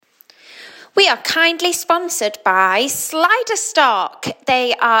are kindly sponsored by Slider Stock.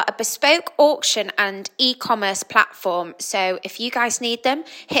 They are a bespoke auction and e-commerce platform. So if you guys need them,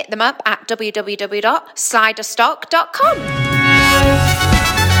 hit them up at www.sliderstock.com.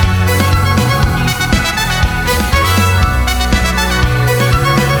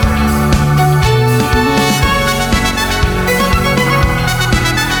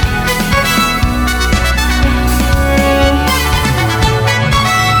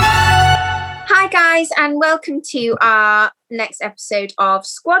 And welcome to our next episode of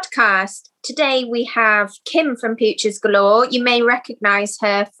Squadcast. Today we have Kim from Pooches Galore. You may recognise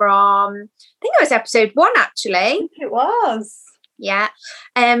her from, I think it was episode 1 actually. It was. Yeah.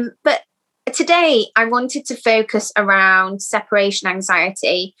 But today I wanted to focus around separation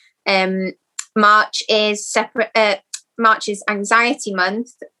anxiety. March is Anxiety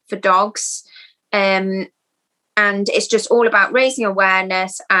Month for dogs. And it's just all about raising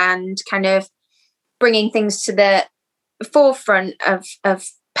awareness and kind of bringing things to the forefront of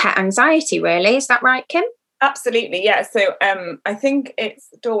pet anxiety, really. Is that right, Kim? Absolutely, yeah. So I think it's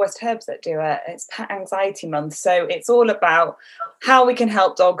Dorwest Herbs that do it. It's Pet Anxiety Month. So it's all about how we can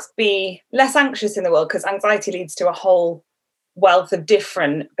help dogs be less anxious in the world, because anxiety leads to a whole wealth of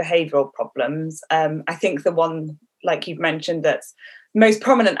different behavioural problems. I think the one, like you've mentioned, that's most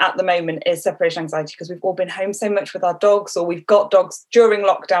prominent at the moment is separation anxiety, because we've all been home so much with our dogs, or we've got dogs during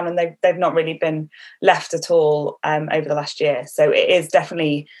lockdown and they've not really been left at all over the last year. So it is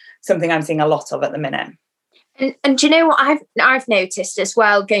definitely something I'm seeing a lot of at the minute. And do you know what I've noticed as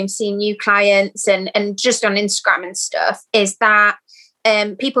well, going to see new clients and just on Instagram and stuff, is that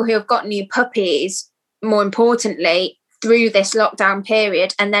people who have got new puppies, more importantly, through this lockdown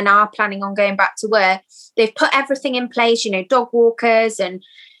period and then are planning on going back to work, they've put everything in place, dog walkers and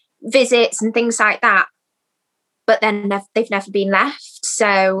visits and things like that, but then they've never been left.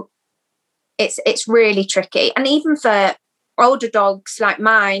 So it's really tricky. And even for older dogs like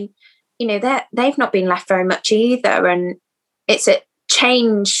mine, they've not been left very much either, and it's a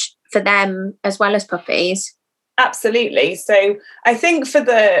change for them as well as puppies. Absolutely. So I think for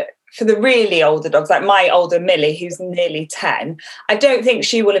the really older dogs, like my older Millie, who's nearly 10, I don't think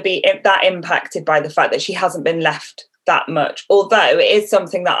she will be that impacted by the fact that she hasn't been left that much, although it is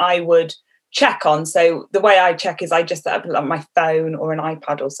something that I would check on. So the way I check is I just set up on my phone or an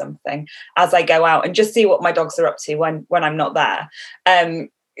iPad or something as I go out and just see what my dogs are up to when I'm not there.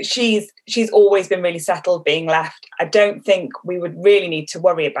 She's always been really settled being left. I don't think we would really need to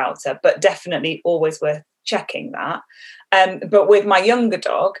worry about her, but definitely always worth checking that. But with my younger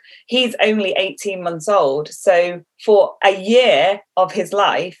dog, he's only 18 months old. So for a year of his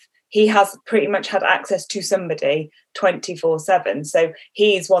life, he has pretty much had access to somebody 24/7. So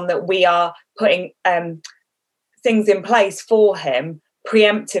he's one that we are putting things in place for him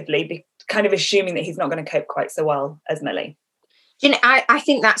preemptively, kind of assuming that he's not going to cope quite so well as Millie. I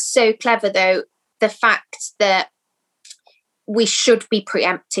think that's so clever, though, the fact that we should be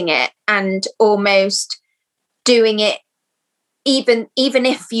preempting it and almost doing it even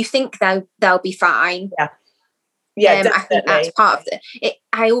if you think they'll be fine. Yeah, I think that's part of it.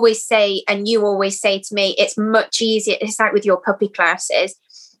 I always say, and you always say to me, it's much easier. It's like with your puppy classes,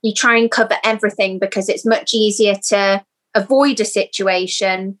 you try and cover everything because it's much easier to avoid a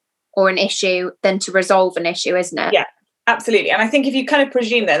situation or an issue than to resolve an issue, isn't it? Yeah. Absolutely. And I think if you kind of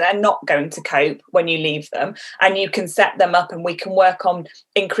presume that they're not going to cope when you leave them, and you can set them up and we can work on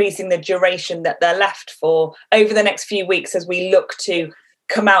increasing the duration that they're left for over the next few weeks as we look to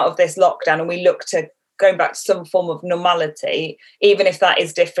come out of this lockdown and we look to going back to some form of normality, even if that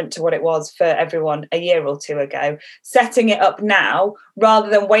is different to what it was for everyone a year or two ago, setting it up now rather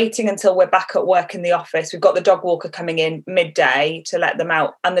than waiting until we're back at work in the office. We've got the dog walker coming in midday to let them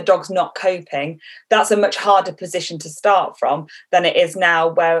out and the dog's not coping. That's a much harder position to start from than it is now,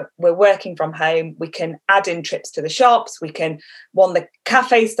 where we're working from home. We can add in trips to the shops. We can, when the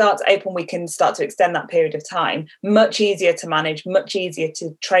cafe starts open, we can start to extend that period of time. Much easier to manage, much easier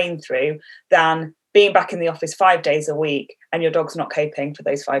to train through than being back in the office 5 days a week and your dog's not coping for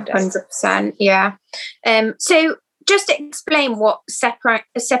those 5 days. 100%, yeah. So just explain what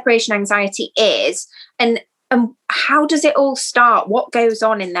separation anxiety is and how does it all start? What goes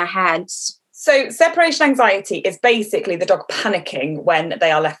on in their heads? So separation anxiety is basically the dog panicking when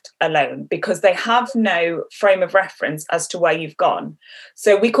they are left alone because they have no frame of reference as to where you've gone.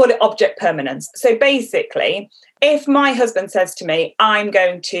 So we call it object permanence. So basically, if my husband says to me, I'm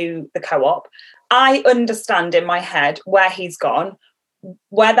going to the co-op, I understand in my head where he's gone,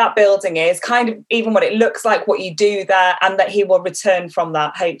 where that building is, kind of even what it looks like, what you do there, and that he will return from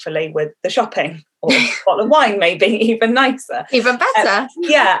that hopefully with the shopping or a bottle of wine, maybe even nicer. Even better.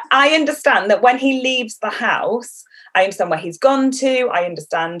 Yeah, I understand that when he leaves the house, I understand where he's gone to, I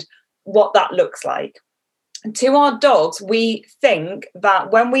understand what that looks like. To our dogs, we think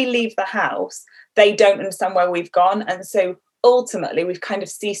that when we leave the house, they don't understand where we've gone. And so ultimately, we've kind of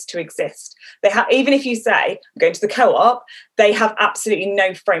ceased to exist. They have, even if you say, I'm going to the co-op, they have absolutely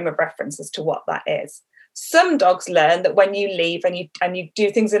no frame of reference as to what that is. Some dogs learn that when you leave and you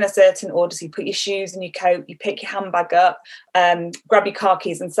do things in a certain order, so you put your shoes in your coat, you pick your handbag up, grab your car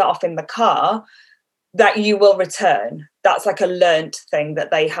keys and set off in the car, that you will return. That's like a learnt thing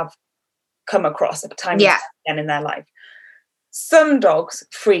that they have come across at a time again in their life. Some dogs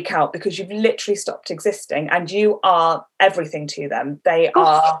freak out because you've literally stopped existing and you are everything to them. They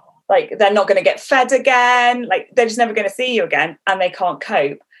are like, they're not going to get fed again. Like, they're just never going to see you again and they can't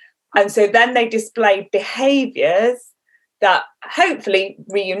cope. And so then they display behaviours that hopefully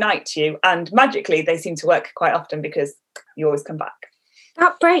reunite you. And magically, they seem to work quite often because you always come back.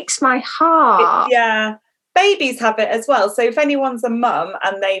 That breaks my heart. Yeah. Babies have it as well. So if anyone's a mum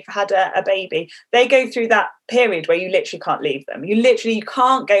and they've had a baby, they go through that period where you literally can't leave them. You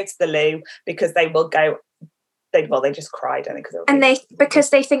can't go to the loo because they will go. They just cry, don't they?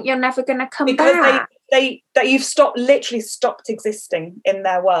 Because they think you're never going to come back. That you've literally stopped existing in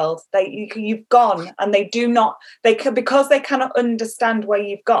their world. You've gone, and they do not. Because they cannot understand where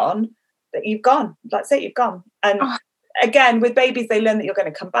you've gone. That you've gone. That's it. You've gone. And again, with babies, they learn that you're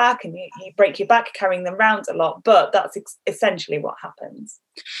going to come back, and you break your back carrying them around a lot. But that's essentially what happens.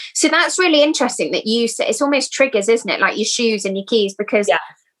 So that's really interesting that you say it's almost triggers, isn't it? Like your shoes and your keys, because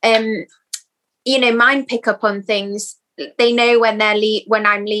mine pick up on things. They know when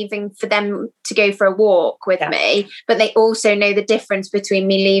I'm leaving for them to go for a walk with me, but they also know the difference between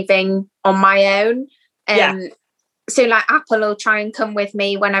me leaving on my own. So like Apple will try and come with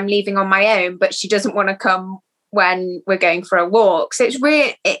me when I'm leaving on my own, but she doesn't want to come when we're going for a walk. So it's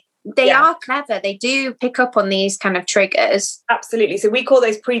really, they are clever. They do pick up on these kind of triggers. Absolutely. So we call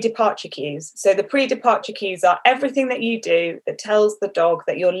those pre-departure cues. So the pre-departure cues are everything that you do that tells the dog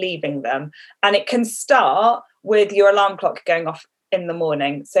that you're leaving them. And it can start with your alarm clock going off in the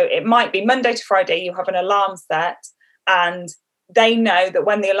morning. So it might be Monday to Friday, you have an alarm set, and they know that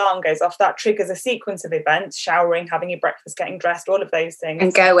when the alarm goes off, that triggers a sequence of events: showering, having your breakfast, getting dressed, all of those things.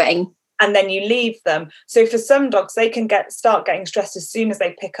 And going. And then you leave them. So for some dogs, they can start getting stressed as soon as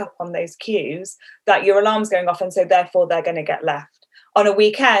they pick up on those cues that your alarm's going off, and so therefore they're going to get left. On a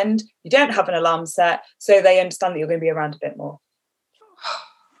weekend, you don't have an alarm set, so they understand that you're going to be around a bit more.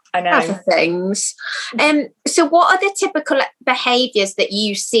 I know. Other things. So what are the typical behaviours that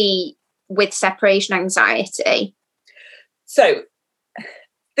you see with separation anxiety? So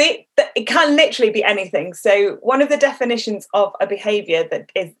it can literally be anything. So one of the definitions of a behaviour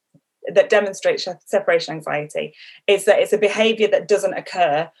that demonstrates separation anxiety is that it's a behaviour that doesn't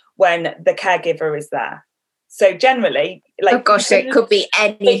occur when the caregiver is there. So generally, so it could be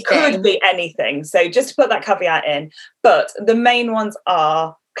anything. It could be anything. So just to put that caveat in, but the main ones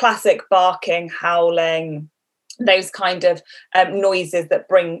are classic barking, howling, those kind of noises that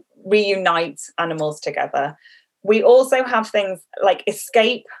reunite animals together. We also have things like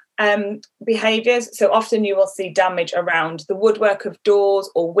escape behaviours. So often you will see damage around the woodwork of doors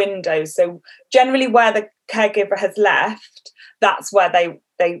or windows. So generally where the caregiver has left, that's where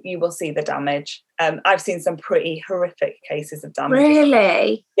you will see the damage. I've seen some pretty horrific cases of damage.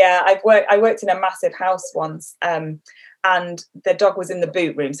 Really? Yeah, I worked in a massive house once, and the dog was in the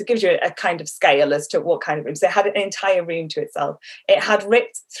boot room. So it gives you a kind of scale as to what kind of room. So it had an entire room to itself. It had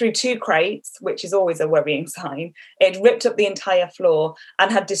ripped through 2 crates, which is always a worrying sign. It ripped up the entire floor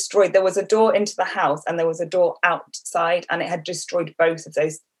and had destroyed. There was a door into the house and there was a door outside, and it had destroyed both of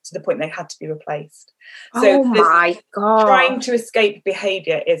those to the point they had to be replaced. So oh my God. Trying to escape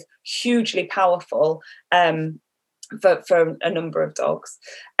behaviour is hugely powerful for a number of dogs.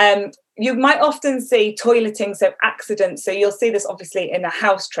 You might often see toileting, so accidents. So you'll see this obviously in a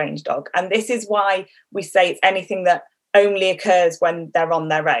house-trained dog. And this is why we say it's anything that only occurs when they're on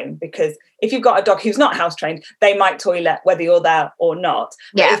their own. Because if you've got a dog who's not house-trained, they might toilet whether you're there or not.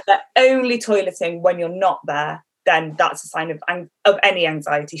 But if they're only toileting when you're not there, then that's a sign of any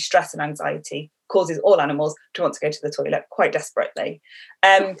anxiety. Stress and anxiety causes all animals to want to go to the toilet quite desperately.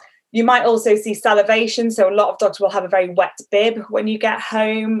 You might also see salivation. So a lot of dogs will have a very wet bib when you get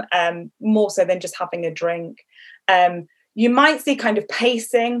home, more so than just having a drink. You might see kind of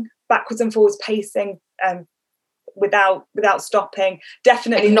pacing, backwards and forwards pacing, without stopping.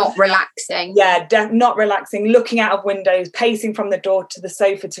 Definitely like not relaxing. Yeah, not relaxing, looking out of windows, pacing from the door to the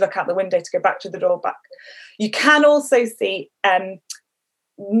sofa to look out the window to go back to the door back. You can also see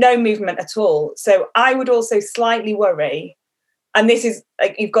no movement at all. So I would also slightly worry, and this is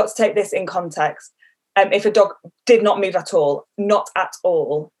like, you've got to take this in context. If a dog did not move at all, not at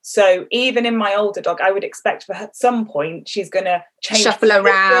all. So even in my older dog, I would expect for at some point she's going to change, shuffle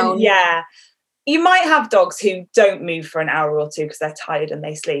around. Yeah. You might have dogs who don't move for an hour or two because they're tired and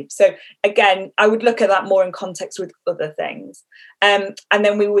they sleep. So again, I would look at that more in context with other things. And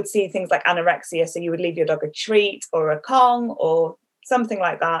then we would see things like anorexia. So you would leave your dog a treat or a Kong or something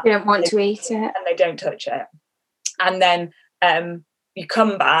like that. You don't want to eat it. And they don't touch it. And then you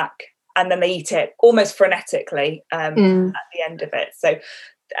come back and then they eat it almost frenetically at the end of it. So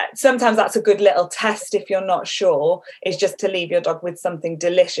sometimes that's a good little test if you're not sure, is just to leave your dog with something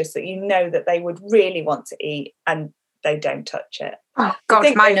delicious that you know that they would really want to eat and they don't touch it. Oh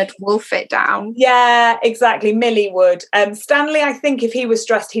God, mine would wolf it down. Yeah, exactly. Millie would. Stanley, I think if he was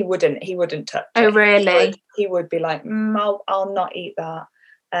stressed, he wouldn't touch it. Oh really? He would be like, I'll not eat that.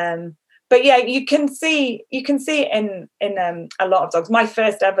 But yeah, you can see it in a lot of dogs. My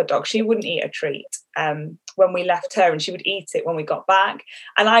first ever dog, she wouldn't eat a treat when we left her, and she would eat it when we got back.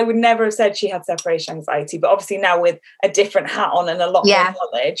 And I would never have said she had separation anxiety, but obviously now with a different hat on and a lot more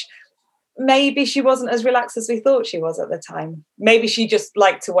knowledge, maybe she wasn't as relaxed as we thought she was at the time. Maybe she just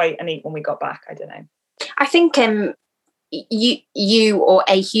liked to wait and eat when we got back. I don't know. I think you or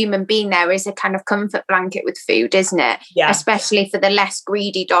a human being there is a kind of comfort blanket with food, isn't it? Yeah. Especially for the less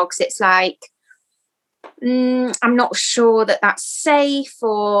greedy dogs, it's like I'm not sure that that's safe,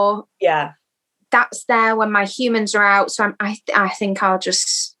 or that's there when my humans are out. So I think I'll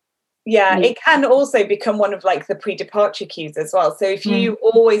just it can also become one of like the pre-departure cues as well. So if you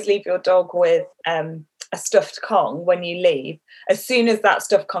always leave your dog with a stuffed Kong when you leave, as soon as that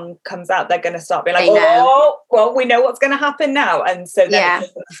stuffed Kong comes out, they're going to start being like, oh, well, we know what's going to happen now. And so then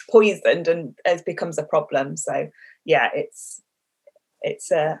it's poisoned and it becomes a problem. So yeah, it's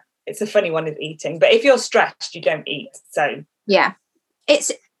a funny one of eating. But if you're stressed, you don't eat. So yeah,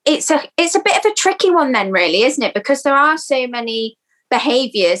 it's a bit of a tricky one then, really, isn't it? Because there are so many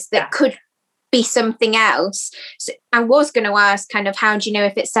behaviours that could be something else. So I was going to ask kind of, how do you know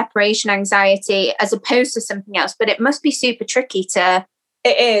if it's separation anxiety as opposed to something else? But it must be super tricky to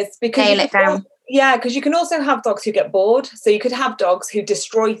nail it down. Yeah, because you can also have dogs who get bored. So you could have dogs who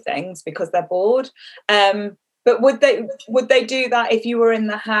destroy things because they're bored. But would they do that if you were in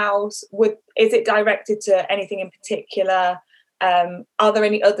the house? Is it directed to anything in particular? Are there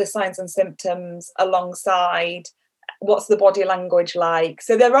any other signs and symptoms alongside? What's the body language like?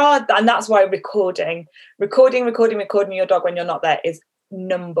 So there are, and that's why recording your dog when you're not there is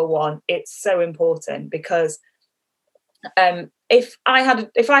number one. It's so important, because if I had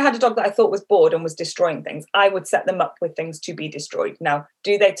a dog that I thought was bored and was destroying things, I would set them up with things to be destroyed. Now,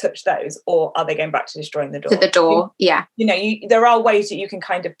 do they touch those, or are they going back to destroying the door? To the door, there are ways that you can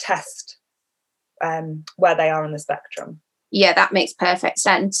kind of test where they are on the spectrum. Yeah, that makes perfect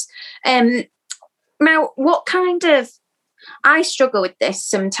sense. Now, what kind of, I struggle with this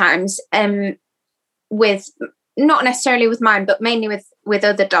sometimes, with not necessarily with mine, but mainly with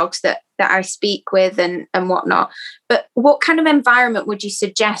other dogs that I speak with and whatnot. But what kind of environment would you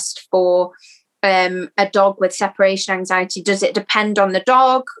suggest for a dog with separation anxiety? Does it depend on the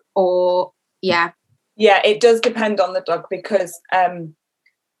dog, or Yeah, it does depend on the dog, because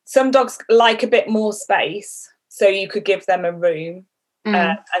some dogs like a bit more space, so you could give them a room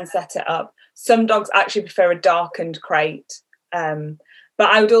and set it up. Some dogs actually prefer a darkened crate. But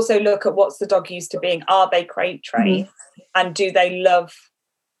I would also look at what's the dog used to being. Are they crate trained? And do they love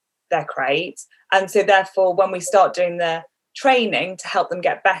their crate? And so therefore, when we start doing the training to help them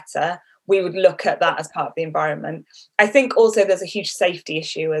get better, we would look at that as part of the environment. I think also there's a huge safety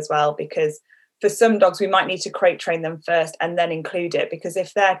issue as well, because for some dogs, we might need to crate train them first and then include it, because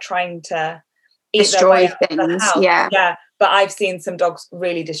if they're trying to destroy things, but I've seen some dogs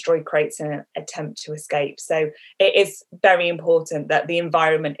really destroy crates in an attempt to escape. So it is very important that the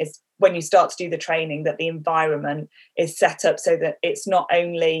environment is, when you start to do the training, that the environment is set up so that it's not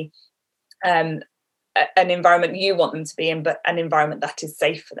only an environment you want them to be in, but an environment that is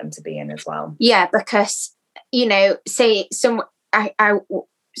safe for them to be in as well. Yeah, because, say I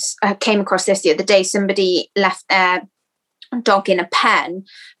came across this the other day, somebody left their dog in a pen,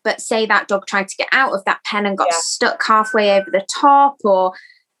 but say that dog tried to get out of that pen and got stuck halfway over the top, or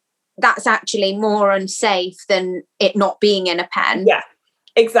that's actually more unsafe than it not being in a pen. Yeah,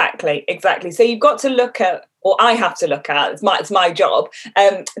 exactly. So you've got to look at or I have to look at, it's my job,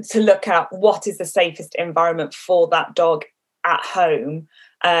 to look at what is the safest environment for that dog at home,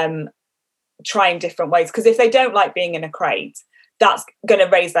 trying different ways. Because if they don't like being in a crate, that's going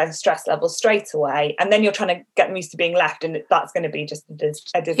to raise their stress levels straight away. And then you're trying to get them used to being left, and that's going to be just a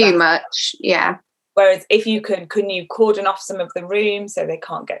disaster. Too much, yeah. Whereas if you can you cordon off some of the rooms so they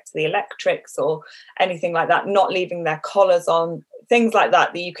can't get to the electrics or anything like that, not leaving their collars on, things like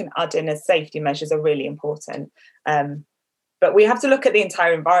that you can add in as safety measures are really important. But we have to look at the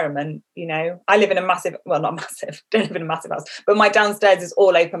entire environment. You know, I live in a massive, well, not massive, don't live in a massive house, but my downstairs is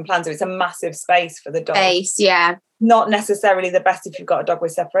all open plan, so it's a massive space for the dog. Space, yeah. Not necessarily the best if you've got a dog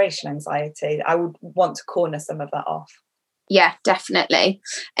with separation anxiety. I would want to corner some of that off. Yeah, definitely.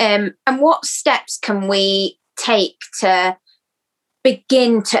 And what steps can we take to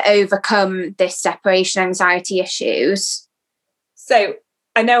begin to overcome this separation anxiety issues? So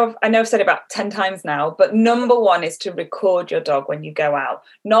I know I've said it about 10 times now, but number one is to record your dog when you go out.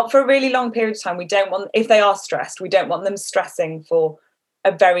 Not for a really long period of time. We don't want, if they are stressed, we don't want them stressing for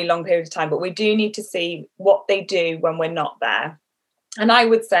a very long period of time, but we do need to see what they do when we're not there. And I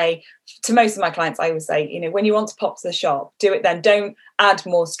would say to most of my clients, I would say, you know, when you want to pop to the shop, do it then. Don't add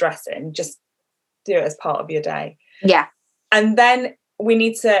more stress in, just do it as part of your day. Yeah. And then we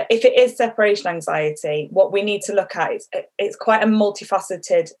need to, if it is separation anxiety, what we need to look at is it's quite a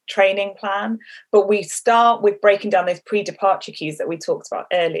multifaceted training plan, but we start with breaking down those pre-departure cues that we talked about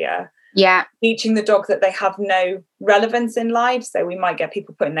earlier. Yeah. Teaching the dog that they have no relevance in life. So we might get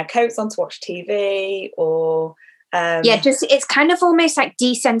people putting their coats on to watch TV or... just it's kind of almost like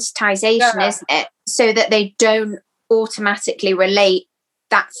desensitization, isn't it? So that they don't automatically relate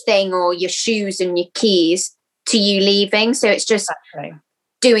that thing or your shoes and your keys to you leaving. So it's just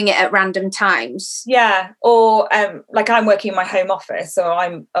doing it at random times. Yeah. Or like I'm working in my home office, so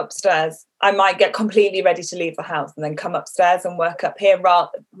I'm upstairs. I might get completely ready to leave the house and then come upstairs and work up here,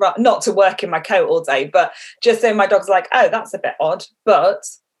 not to work in my coat all day, but just so my dog's like, oh, that's a bit odd, but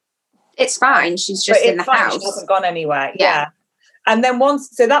it's fine. She's just in the house. She hasn't gone anywhere. Yeah. And then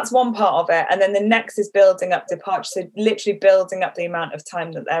so that's one part of it. And then the next is building up departure. So literally building up the amount of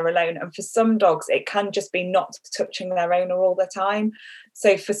time that they're alone. And for some dogs, it can just be not touching their owner all the time.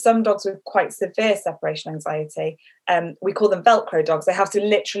 So for some dogs with quite severe separation anxiety, we call them Velcro dogs. They have to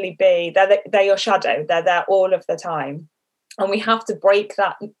literally be, they're your shadow. They're there all of the time. And we have to break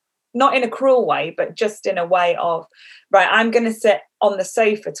that, not in a cruel way, but just in a way of, right, I'm going to sit on the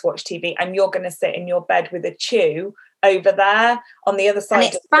sofa to watch TV and you're going to sit in your bed with a chew over there on the other side.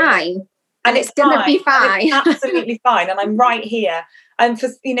 And it's fine. And it's going to be fine. It's absolutely fine. And I'm right here. And for,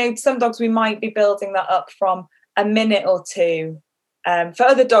 you know, some dogs, we might be building that up from a minute or two. For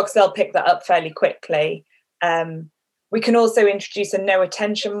other dogs, they'll pick that up fairly quickly. We can also introduce a no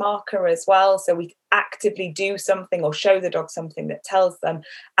attention marker as well. So we actively do something or show the dog something that tells them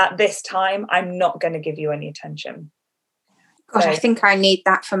at this time, I'm not going to give you any attention. God, I think I need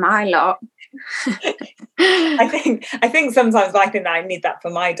that for my lot. I think sometimes I think that I need that for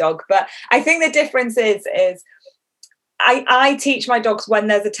my dog. But I think the difference is I teach my dogs when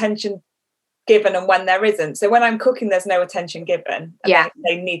there's attention given and when there isn't. So when I'm cooking, there's no attention given.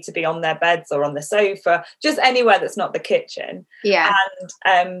 They need to be on their beds or on the sofa, just anywhere that's not the kitchen. Yeah.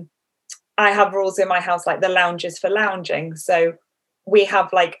 And I have rules in my house, like the lounge is for lounging. So we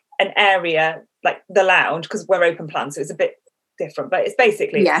have like an area like the lounge, because we're open plan, so it's a bit different, but it's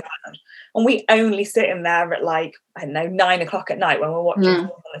basically a lounge. And we only sit in there at like, I don't know, 9 o'clock at night when we're watching on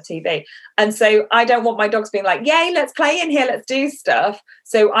the TV. And so I don't want my dogs being like, yay, let's play in here, let's do stuff.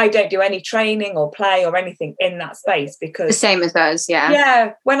 So I don't do any training or play or anything in that space, because the same as us.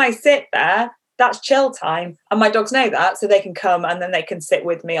 Yeah, when I sit there, that's chill time, and my dogs know that, so they can come and then they can sit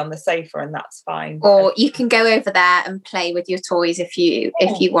with me on the sofa, and that's fine. Or you can go over there and play with your toys if you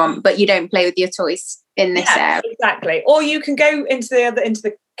want, but you don't play with your toys in this area. Exactly. Or you can go into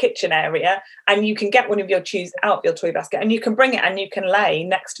the kitchen area and you can get one of your chews out of your toy basket and you can bring it and you can lay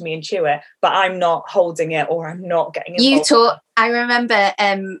next to me and chew it, but I'm not holding it or I'm not getting involved. I remember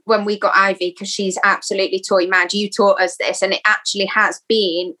when we got Ivy, because she's absolutely toy mad, you taught us this, and it actually has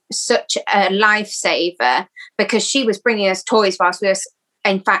been such a lifesaver, because she was bringing us toys whilst we were,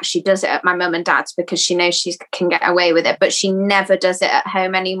 in fact she does it at my mum and dad's because she knows she can get away with it, but she never does it at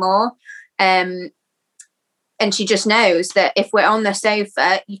home anymore. And she just knows that if we're on the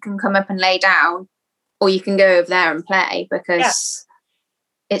sofa, you can come up and lay down, or you can go over there and play, because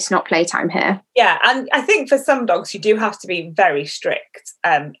it's not playtime here. Yeah, and I think for some dogs, you do have to be very strict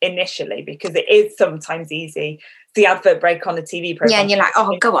initially, because it is sometimes easy. The advert break on a TV program. Yeah, and you're like,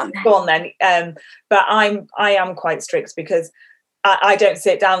 oh, go on then. Go on then. But I am quite strict, because I don't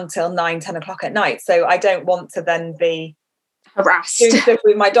sit down till 9-10 o'clock at night. So I don't want to then be harassed doing stuff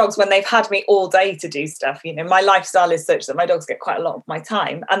with my dogs when they've had me all day to do stuff. You know, my lifestyle is such that my dogs get quite a lot of my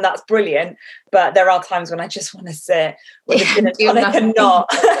time, and that's brilliant. But there are times when I just want to sit with a gin and tonic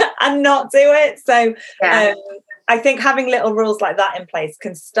and not do it. So I think having little rules like that in place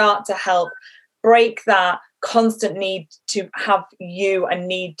can start to help break that constant need to have you and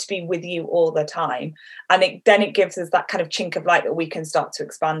need to be with you all the time. And then it gives us that kind of chink of light that we can start to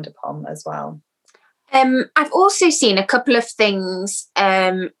expand upon as well. I've also seen a couple of things,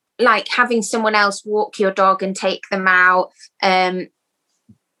 like having someone else walk your dog and take them out,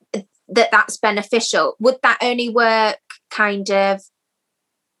 that's beneficial. Would that only work kind of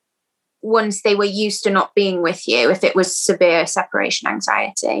once they were used to not being with you, if it was severe separation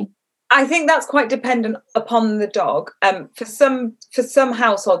anxiety? I think that's quite dependent upon the dog. For some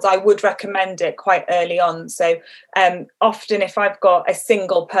households, I would recommend it quite early on. So often if I've got a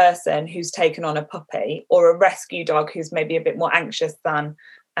single person who's taken on a puppy, or a rescue dog who's maybe a bit more anxious than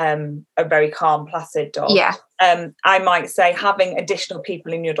a very calm, placid dog, I might say having additional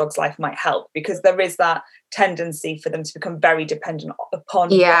people in your dog's life might help, because there is that tendency for them to become very dependent upon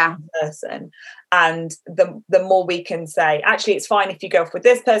one person. And the more we can say, actually, it's fine if you go off with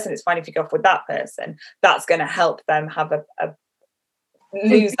this person, it's fine if you go off with that person, that's going to help them have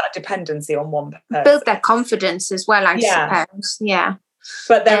lose that dependency on one person. Build their confidence as well, I suppose. Yeah.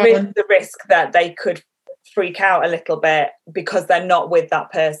 But there is the risk that they could freak out a little bit because they're not with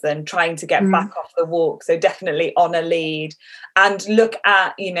that person, trying to get back off the walk. So definitely on a lead, and look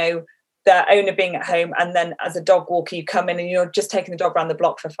at, you know, the owner being at home, and then as a dog walker you come in and you're just taking the dog around the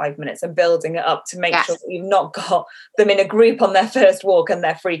block for 5 minutes and building it up to make sure that you've not got them in a group on their first walk and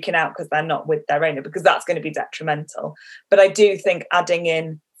they're freaking out because they're not with their owner, because that's going to be detrimental. But I do think adding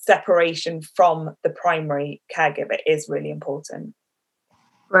in separation from the primary caregiver is really important.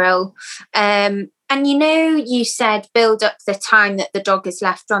 Brill. And you know, you said build up the time that the dog is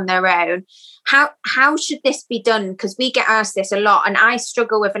left on their own. How should this be done? Because we get asked this a lot, and I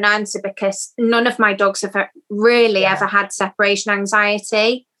struggle with an answer because none of my dogs have really ever had separation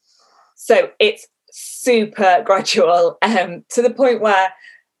anxiety. So it's super gradual, to the point where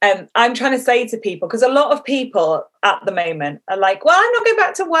I'm trying to say to people, because a lot of people at the moment are like, well, I'm not going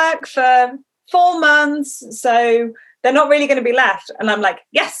back to work for 4 months, so they're not really going to be left. And I'm like,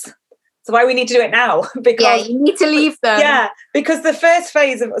 yes. So why we need to do it now? Because you need to leave them. Yeah, because the first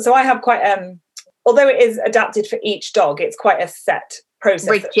phase of, so I have quite, although it is adapted for each dog, it's quite a set process.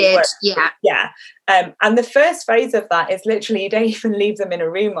 Rigid, yeah. And the first phase of that is literally, you don't even leave them in a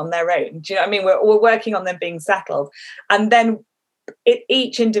room on their own. Do you know what I mean? We're working on them being settled. And then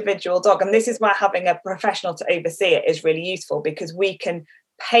each individual dog, and this is why having a professional to oversee it is really useful, because we can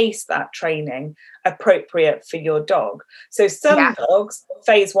pace that training appropriate for your dog. So some dogs,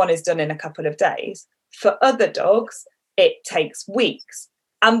 phase 1 is done in a couple of days. For other dogs, it takes weeks.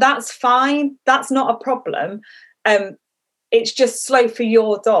 And that's fine. That's not a problem. It's just slow for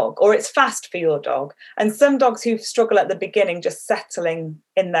your dog, or it's fast for your dog. And some dogs who struggle at the beginning just settling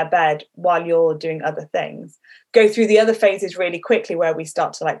in their bed while you're doing other things go through the other phases really quickly, where we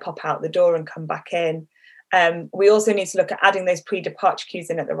start to like pop out the door and come back in. We also need to look at adding those pre-departure cues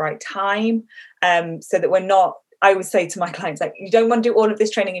in at the right time, so that we're not, I would say to my clients, like, you don't want to do all of this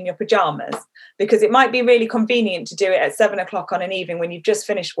training in your pajamas, because it might be really convenient to do it at 7 o'clock on an evening when you've just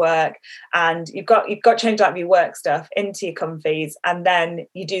finished work and you've got changed out of your work stuff into your comfies, and then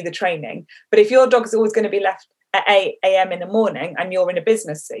you do the training. But if your dog's always going to be left at 8 a.m. in the morning and you're in a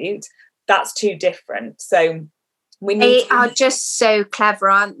business suit, that's too different. So they are just so clever,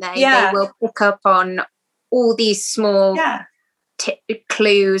 aren't they? Yeah. They will pick up on all these small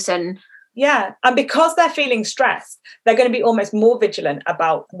clues. And because they're feeling stressed, they're going to be almost more vigilant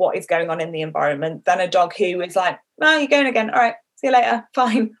about what is going on in the environment than a dog who is like, oh, you're going again, all right, see you later,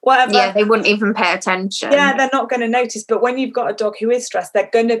 fine, whatever. They wouldn't even pay attention. They're not going to notice. But when you've got a dog who is stressed, they're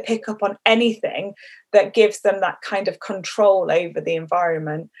going to pick up on anything that gives them that kind of control over the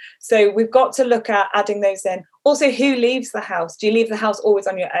environment. So we've got to look at adding those in. Also, who leaves the house? Do you leave the house always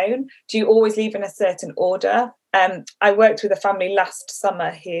on your own? Do you always leave in a certain order? I worked with a family last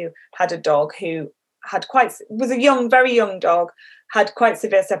summer who had a dog who was a very young dog, had quite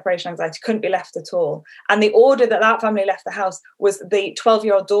severe separation anxiety, couldn't be left at all. And the order that family left the house was the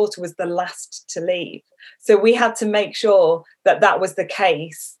 12-year-old daughter was the last to leave. So we had to make sure that was the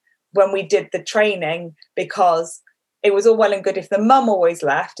case when we did the training, because it was all well and good if the mum always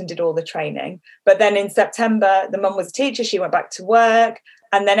left and did all the training. But then in September, the mum was a teacher, she went back to work,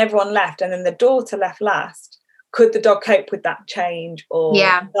 and then everyone left, and then the daughter left last. Could the dog cope with that change or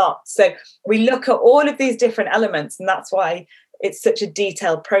not? So we look at all of these different elements, and that's why it's such a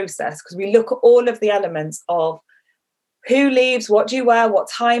detailed process, because we look at all of the elements of who leaves, what do you wear, what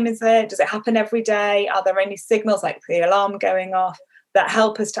time is it, does it happen every day, are there any signals like the alarm going off that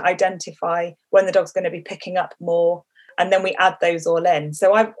help us to identify when the dog's going to be picking up more, and then we add those all in.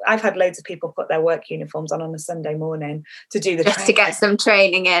 So I've had loads of people put their work uniforms on a Sunday morning to do the just training. To get some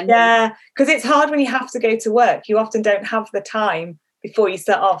training in. Yeah, because it's hard when you have to go to work. You often don't have the time before you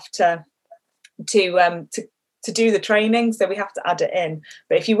set off to do the training, so we have to add it in.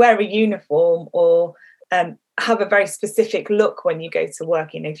 But if you wear a uniform or have a very specific look when you go to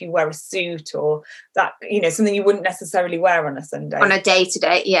work, if you wear a suit or that, something you wouldn't necessarily wear on a Sunday, on a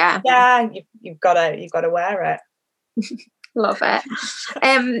day-to-day, you've got to wear it. Love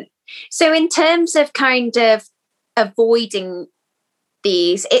it. So in terms of kind of avoiding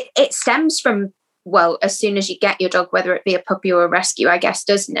these, it stems from, well, as soon as you get your dog, whether it be a puppy or a rescue, I guess,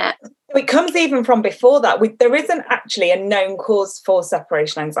 doesn't it? It comes even from before that. There isn't actually a known cause for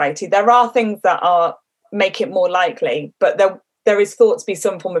separation anxiety. There are things that make it more likely, but there is thought to be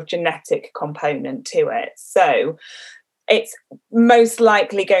some form of genetic component to it. So it's most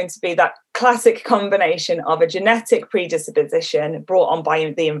likely going to be that classic combination of a genetic predisposition brought on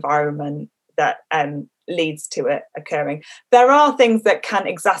by the environment that leads to it occurring. There are things that can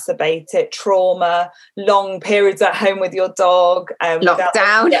exacerbate it: trauma, long periods at home with your dog,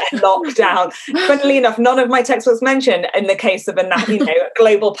 lockdown. Lockdown. Funnily enough, none of my textbooks mention in the case of a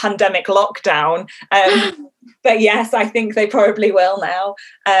global pandemic lockdown. But yes, I think they probably will now.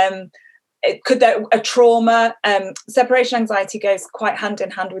 A trauma, separation anxiety goes quite hand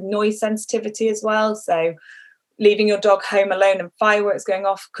in hand with noise sensitivity as well. So leaving your dog home alone and fireworks going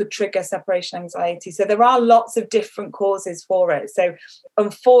off could trigger separation anxiety. So there are lots of different causes for it. So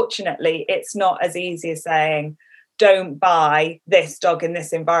unfortunately, it's not as easy as saying, don't buy this dog in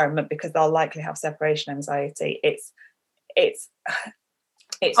this environment because they'll likely have separation anxiety. It's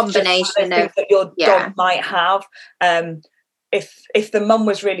combination of that your dog might have. If the mum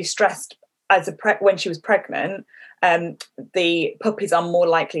was really stressed when she was pregnant, the puppies are more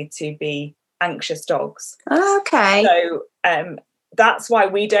likely to be anxious dogs. Okay. So that's why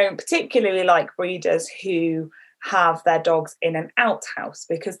we don't particularly like breeders who have their dogs in an outhouse,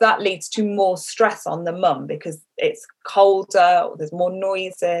 because that leads to more stress on the mum because it's colder or there's more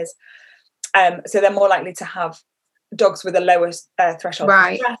noises. So they're more likely to have dogs with a lower threshold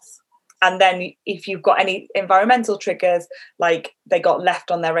of stress. And then if you've got any environmental triggers, like they got left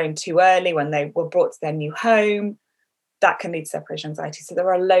on their own too early when they were brought to their new home, that can lead to separation anxiety. So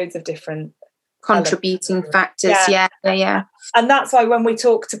there are loads of different contributing factors. Yeah. And that's why when I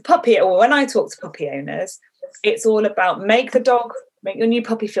talk to puppy owners, it's all about make your new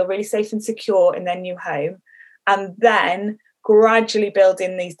puppy feel really safe and secure in their new home, and then gradually build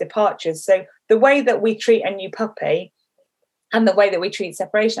in these departures. So the way that we treat a new puppy and the way that we treat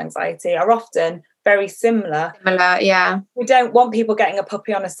separation anxiety are often very similar. We don't want people getting a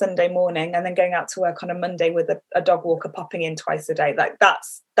puppy on a Sunday morning and then going out to work on a Monday with a dog walker popping in twice a day. Like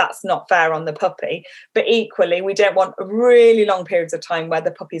that's not fair on the puppy. But equally, we don't want really long periods of time where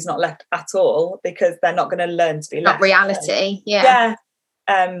the puppy's not left at all, because they're not going to learn to be left. Not reality.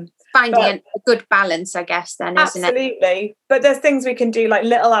 Finding a good balance, I guess, then, isn't it? Absolutely. But there's things we can do, like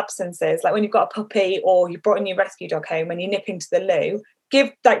little absences, like when you've got a puppy or you brought a new rescue dog home and you're nipping to the loo,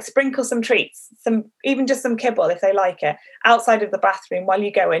 sprinkle some treats, even just some kibble if they like it, outside of the bathroom while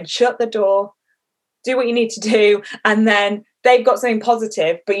you go in, shut the door, do what you need to do, and then they've got something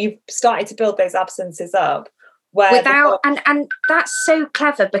positive, but you've started to build those absences up. And that's so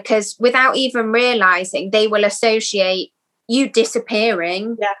clever, because without even realising, they will associate you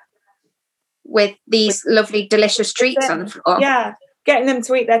disappearing with these lovely, delicious treats on the floor. Yeah, getting them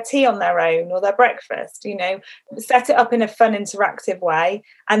to eat their tea on their own or their breakfast, set it up in a fun, interactive way,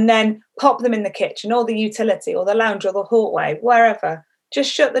 and then pop them in the kitchen or the utility or the lounge or the hallway, wherever.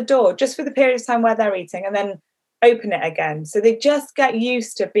 Just shut the door just for the period of time where they're eating, and then open it again. So they just get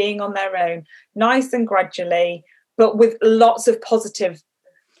used to being on their own, nice and gradually, but with lots of positive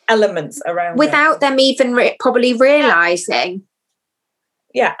elements around without them even probably realising.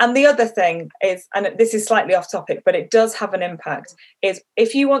 Yeah, and the other thing is, and this is slightly off topic, but it does have an impact, is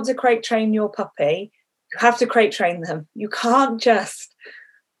if you want to crate train your puppy, you have to crate train them. You can't just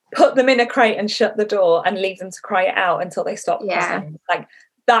put them in a crate and shut the door and leave them to cry it out until they stop. Like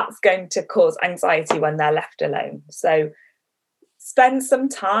that's going to cause anxiety when they're left alone. So spend some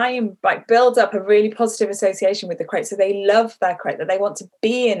time, build up a really positive association with the crate, so they love their crate, that they want to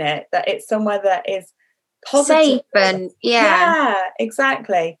be in it, that it's somewhere that is positive. Safe and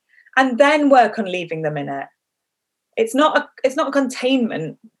exactly. And then work on leaving them in it. It's not a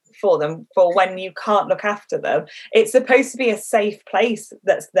containment for them for when you can't look after them. It's supposed to be a safe place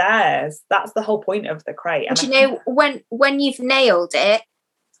that's theirs. That's the whole point of the crate. And you know, when you've nailed it,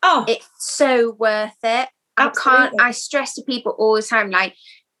 it's so worth it. Absolutely. I stress to people all the time, like,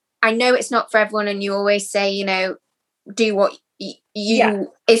 I know it's not for everyone, and you always say, you know, do what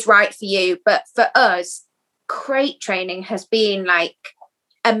you is right for you. But for us, crate training has been like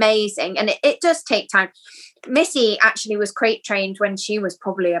amazing, and it does take time. Missy actually was crate trained when she was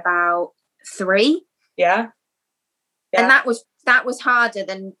probably about 3. Yeah. And that was harder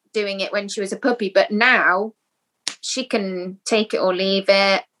than doing it when she was a puppy. But now she can take it or leave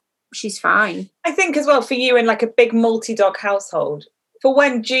it. She's fine. I think as well for you in like a big multi-dog household, for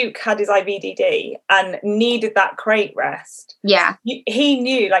when Duke had his IVDD and needed that crate rest, he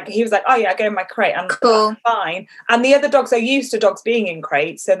knew, like, he was like, oh yeah, I go in my crate and cool. Fine. And the other dogs are used to dogs being in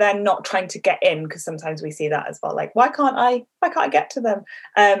crates, so they're not trying to get in, because sometimes we see that as well, like, why can't I get to them?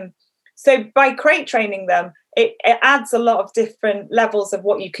 So by crate training them, it adds a lot of different levels of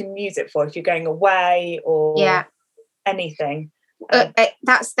what you can use it for if you're going away or anything.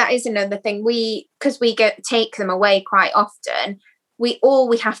 That is another thing. Because we take them away quite often, all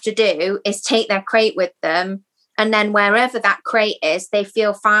we have to do is take their crate with them, and then wherever that crate is, they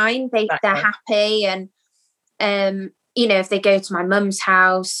feel fine. They're happy, and you know, if they go to my mum's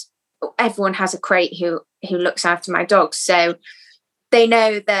house, everyone has a crate who looks after my dogs, so they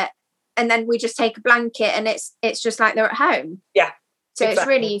know that. And then we just take a blanket, and it's just like they're at home. Yeah. So it's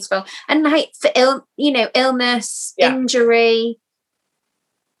really useful. And like for illness, injury.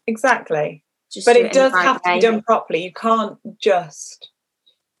 Exactly. But it does have to be done properly. You can't just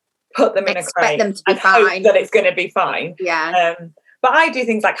put them in a crate them to be and fine. hope that it's going to be fine. Yeah. But I do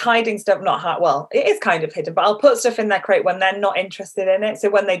things like hiding stuff, well, it is kind of hidden, but I'll put stuff in their crate when they're not interested in it. So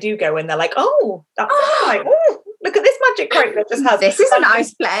when they do go in, they're like, oh, that's right. Oh, look at this magic crate that just has... This is a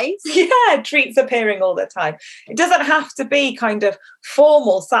nice place. Yeah, treats appearing all the time. It doesn't have to be kind of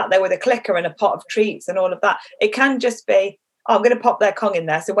formal, sat there with a clicker and a pot of treats and all of that. It can just be, oh, I'm going to pop their Kong in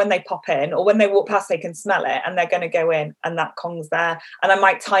there, so when they pop in or when they walk past, they can smell it, and they're going to go in, and that Kong's there. And I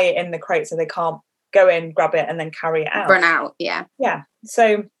might tie it in the crate so they can't go in, grab it, and then carry it out. Run out, yeah. Yeah.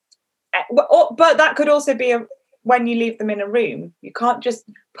 So, but that could also be when you leave them in a room. You can't just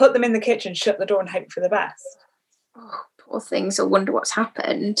put them in the kitchen, shut the door, and hope for the best. Oh, poor things. I wonder what's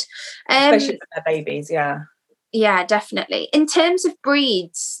happened. Especially for their babies, yeah. Yeah, definitely. In terms of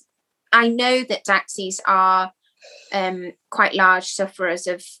breeds, I know that Dachshunds are quite large sufferers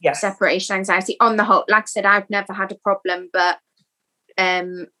of separation anxiety on the whole. Like I said, I've never had a problem, but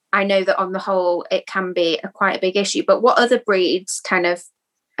I know that on the whole it can be quite a big issue. But what other breeds kind of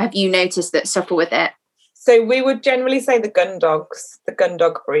have you noticed that suffer with it? So we would generally say the gun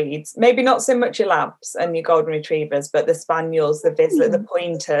dog breeds, maybe not so much your labs and your golden retrievers, but the spaniels, the Vizsla, the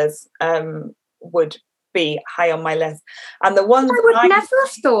pointers would be high on my list. And the ones I would never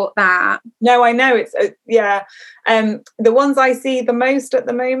have thought that. No, I know, it's the ones I see the most at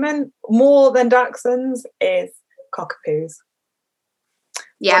the moment, more than Dachshunds, is Cockapoos.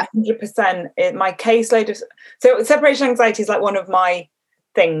 Yeah, 100%. My caseload of separation anxiety is like one of my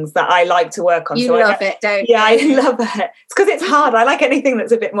things that I like to work on. You love it, don't you? Yeah, I love it. It's because it's hard. I like anything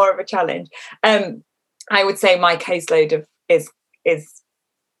that's a bit more of a challenge. I would say my caseload is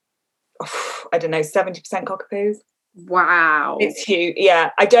I don't know, 70% Cockapoos. Wow. It's huge.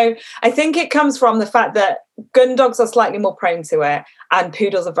 Yeah. I think it comes from the fact that gun dogs are slightly more prone to it, and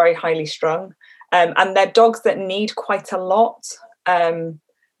poodles are very highly strung. And they're dogs that need quite a lot.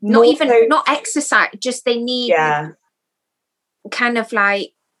 Not exercise, just they need kind of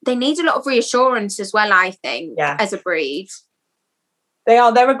like, they need a lot of reassurance as well, I think, as a breed.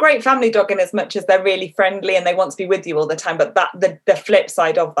 They're a great family dog in as much as they're really friendly and they want to be with you all the time, but the flip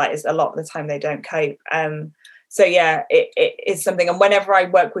side of that is a lot of the time they don't cope. So yeah, it is something. And whenever I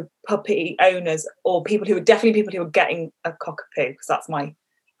work with puppy owners or people who are getting a cockapoo, because that's my,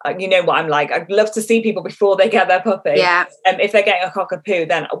 you know what I'm like, I'd love to see people before they get their puppy. Yeah. If they're getting a cockapoo,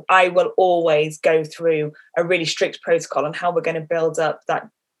 then I will always go through a really strict protocol on how we're going to build up that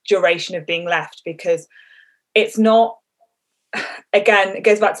duration of being left, because it's not, again, it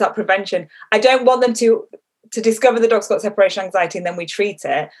goes back to that prevention. I don't want them to discover the dog's got separation anxiety and then we treat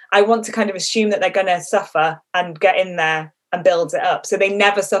it. I want to kind of assume that they're going to suffer and get in there and build it up so they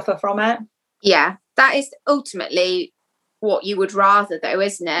never suffer from it. Yeah, that is ultimately what you would rather, though,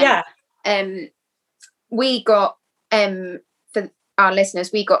 isn't it? Yeah. We got for our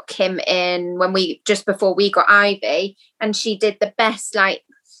listeners, we got Kim in just before we got Ivy, and she did the best like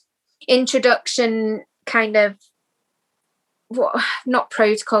introduction kind of not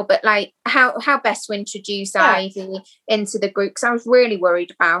protocol, but like how best to introduce Ivy into the group, because I was really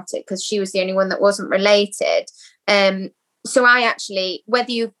worried about it because she was the only one that wasn't related. So I actually,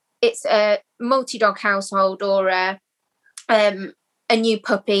 it's a multi-dog household or a new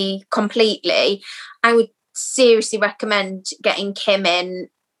puppy completely, I would seriously recommend getting Kim in,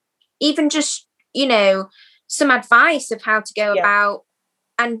 even just, some advice of how to go about,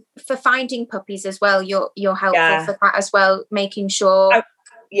 and for finding puppies as well, you're helpful for that as well, making sure.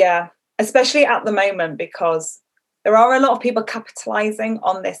 Especially at the moment, because there are a lot of people capitalizing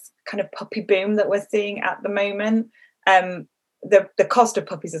on this kind of puppy boom that we're seeing at the moment. The cost of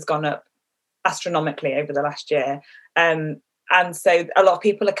puppies has gone up astronomically over the last year, and so a lot of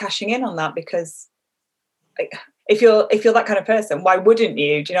people are cashing in on that, because if you're that kind of person, why wouldn't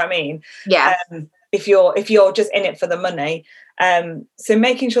you? Do you know what I mean? Yeah. If you're just in it for the money, so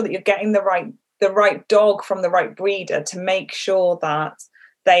making sure that you're getting the right dog from the right breeder to make sure that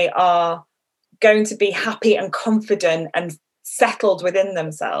they are going to be happy and confident and settled within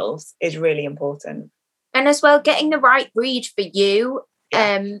themselves is really important. And as well, getting the right breed for you.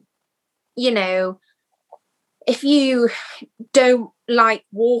 If you don't like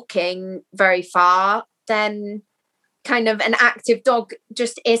walking very far, then kind of an active dog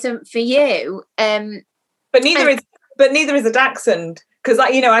just isn't for you. But neither is a Dachshund, because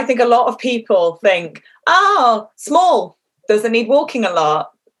I think a lot of people think, small doesn't need walking a lot.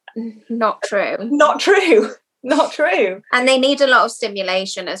 Not true. Not true. And they need a lot of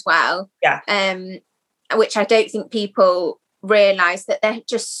stimulation as well. Which I don't think people realise, that they're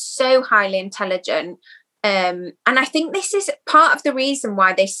just so highly intelligent. And I think this is part of the reason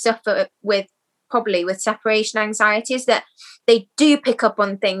why they suffer with separation anxiety, is that they do pick up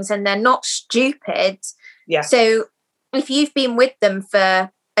on things and they're not stupid. So if you've been with them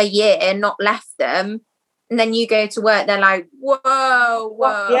for a year, not left them, and then you go to work, they're like, whoa.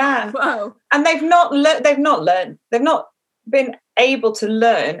 And they've not been able to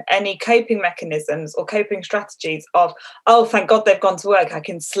learn any coping mechanisms or coping strategies of, thank God they've gone to work, I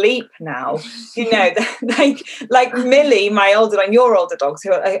can sleep now. Like Millie, my older and your older dogs,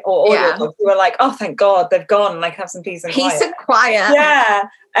 your dogs, who are like, thank God they've gone, like have some peace and quiet.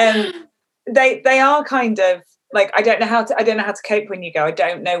 They are kind of like, I don't know how to cope when you go. I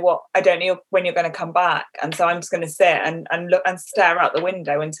don't know when you're going to come back, and so I'm just going to sit and look and stare out the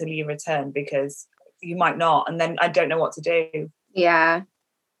window until you return, because you might not, and then I don't know what to do.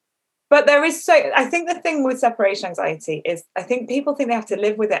 But I think the thing with separation anxiety is, I think people think they have to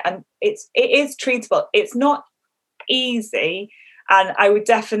live with it, and it is treatable. It's not easy, and I would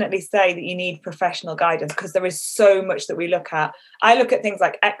definitely say that you need professional guidance, because there is so much that we look at. I look at things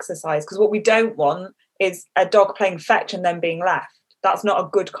like exercise, because what we don't want is a dog playing fetch and then being left. That's not a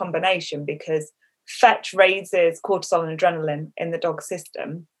good combination, because fetch raises cortisol and adrenaline in the dog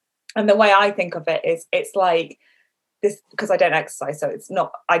system. And the way I think of it is, it's like this, because I don't exercise, so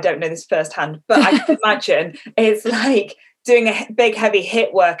I don't know this firsthand, but I can imagine it's like doing a big heavy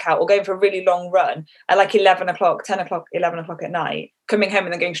HIIT workout or going for a really long run at like 11 o'clock at night, coming home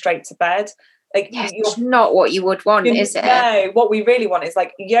and then going straight to bed. Like, it's not what you would want, is it? No, what we really want is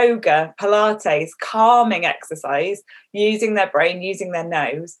like yoga, Pilates, calming exercise, using their brain, using their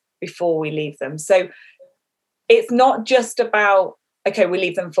nose before we leave them. So it's not just about, okay, we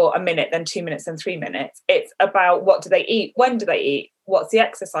leave them for a minute, then 2 minutes, then 3 minutes. It's about, what do they eat? When do they eat? What's the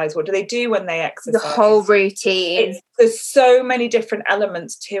exercise? What do they do when they exercise? The whole routine. There's so many different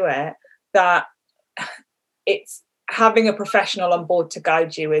elements to it, that it's having a professional on board to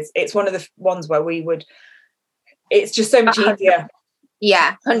guide you it's one of the ones where it's just so much easier.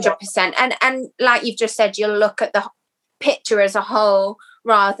 100%. And like you've just said, you'll look at the picture as a whole,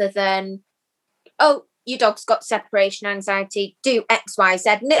 rather than, your dog's got separation anxiety, do X, Y, Z,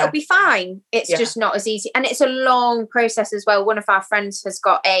 and it'll be fine. It's just not as easy. And it's a long process as well. One of our friends has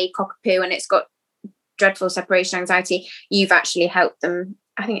got a cockapoo and it's got dreadful separation anxiety. You've actually helped them,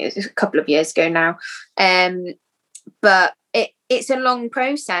 I think it was a couple of years ago now. But it's a long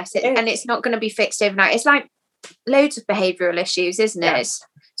process, and it's not going to be fixed overnight. It's like loads of behavioural issues, isn't it?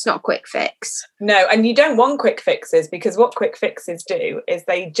 It's not a quick fix. No, and you don't want quick fixes, because what quick fixes do is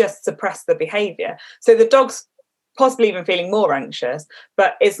they just suppress the behaviour. So the dog's possibly even feeling more anxious,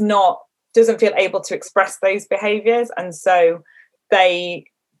 but doesn't feel able to express those behaviours, and so the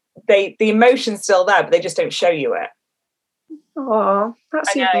emotion's still there, but they just don't show you it. Oh,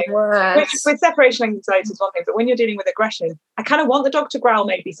 that's even worse. With separation anxiety is one thing, but when you're dealing with aggression, I kind of want the dog to growl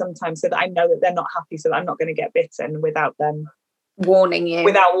maybe sometimes, so that I know that they're not happy, so that I'm not going to get bitten without them warning you.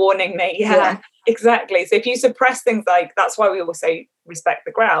 Without warning me. Exactly. So if you suppress things, like, that's why we always say respect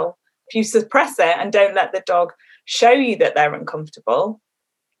the growl. If you suppress it and don't let the dog show you that they're uncomfortable,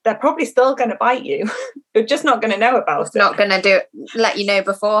 they're probably still going to bite you. You're just not going to know about it. Not going to let you know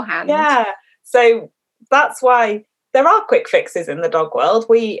beforehand. Yeah. So that's why there are quick fixes in the dog world.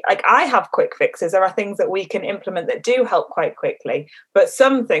 I have quick fixes. There are things that we can implement that do help quite quickly, but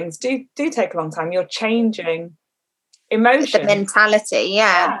some things do take a long time. You're changing emotion, the mentality.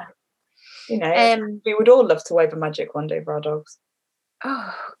 Yeah. You know, we would all love to wave a magic wand over our dogs.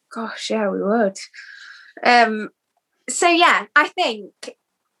 Oh gosh, yeah, we would. So yeah, I think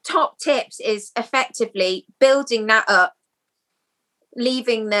top tips is effectively building that up,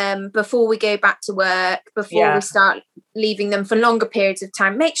 leaving them before we go back to work, before we start leaving them for longer periods of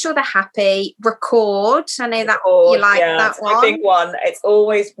time. Make sure they're happy. Record. I know that you like that one. A big one. It's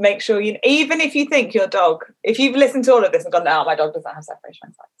always make sure even if you think your dog, if you've listened to all of this and gone, no, my dog doesn't have separation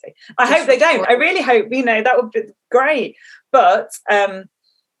anxiety. I hope they don't. I really hope, that would be great. But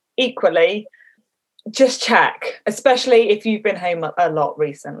equally, just check, especially if you've been home a lot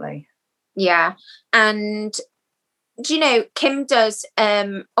recently. Yeah. And do you know, Kim does,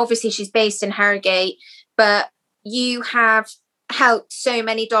 obviously she's based in Harrogate, but you have helped so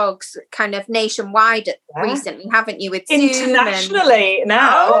many dogs kind of nationwide recently, haven't you? With internationally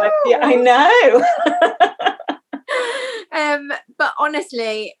now. Oh. I know. But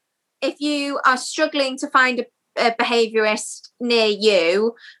honestly, if you are struggling to find a behaviourist near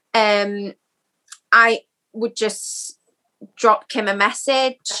you, I would just drop Kim a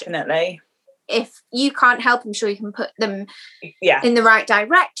message. Definitely. If you can't help, I'm sure you can put them in the right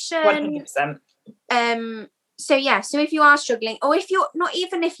direction. 100%. So if you are struggling, or if you're not,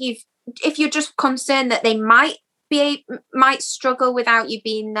 even if you're just concerned that they might struggle without you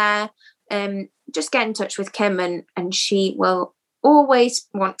being there, just get in touch with Kim and she will always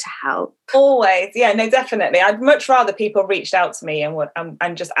want to help. Always. Yeah, no, definitely. I'd much rather people reached out to me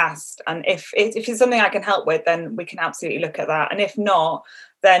and just asked. And if it's something I can help with, then we can absolutely look at that. And if not,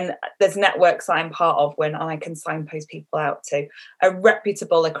 then there's networks that I'm part of and I can signpost people out to a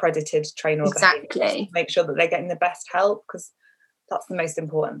reputable, accredited trainer. Exactly. Make sure that they're getting the best help, because that's the most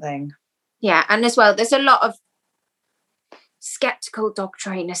important thing. Yeah, and as well, there's a lot of skeptical dog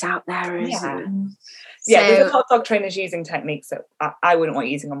trainers out there. There's a lot of dog trainers using techniques that I wouldn't want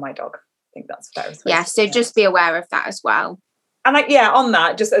using on my dog. I think that's fair. Yeah, so just be aware of that as well. And on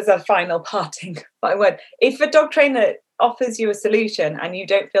that, just as a final parting word, if a dog trainer offers you a solution and you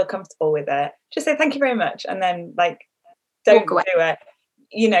don't feel comfortable with it, just say thank you very much, and then don't do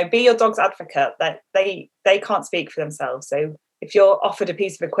it. Be your dog's advocate. That they can't speak for themselves. So if you're offered a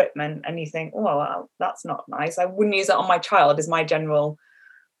piece of equipment and you think, oh, well, that's not nice, I wouldn't use it on my child, is my general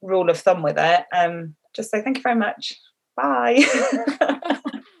rule of thumb with it. Just say thank you very much, bye.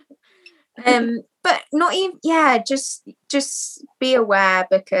 But not even, just be aware,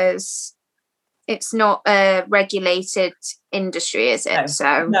 because it's not a regulated industry, is it?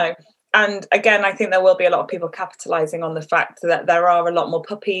 No. And again, I think there will be a lot of people capitalising on the fact that there are a lot more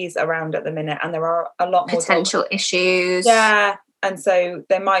puppies around at the minute, and there are a lot more potential issues. Yeah, and so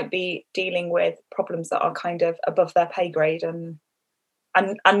they might be dealing with problems that are kind of above their pay grade and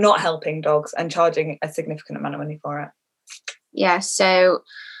not helping dogs and charging a significant amount of money for it. Yeah, so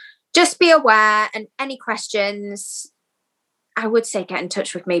just be aware, and any questions, I would say get in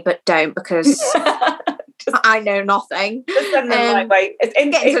touch with me, but don't, because I know nothing. Just send them my way. Get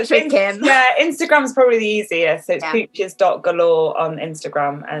in touch with Kim. Yeah, Instagram's probably the easiest. So it's pooches.galore on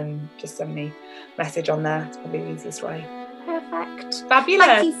Instagram, and just send me a message on there. It's probably the easiest way. Perfect. Fabulous.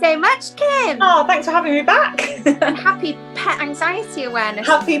 Thank you so much, Kim. Oh, thanks for having me back. And happy Pet Anxiety Awareness.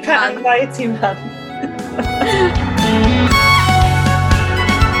 Happy Pet Anxiety Month.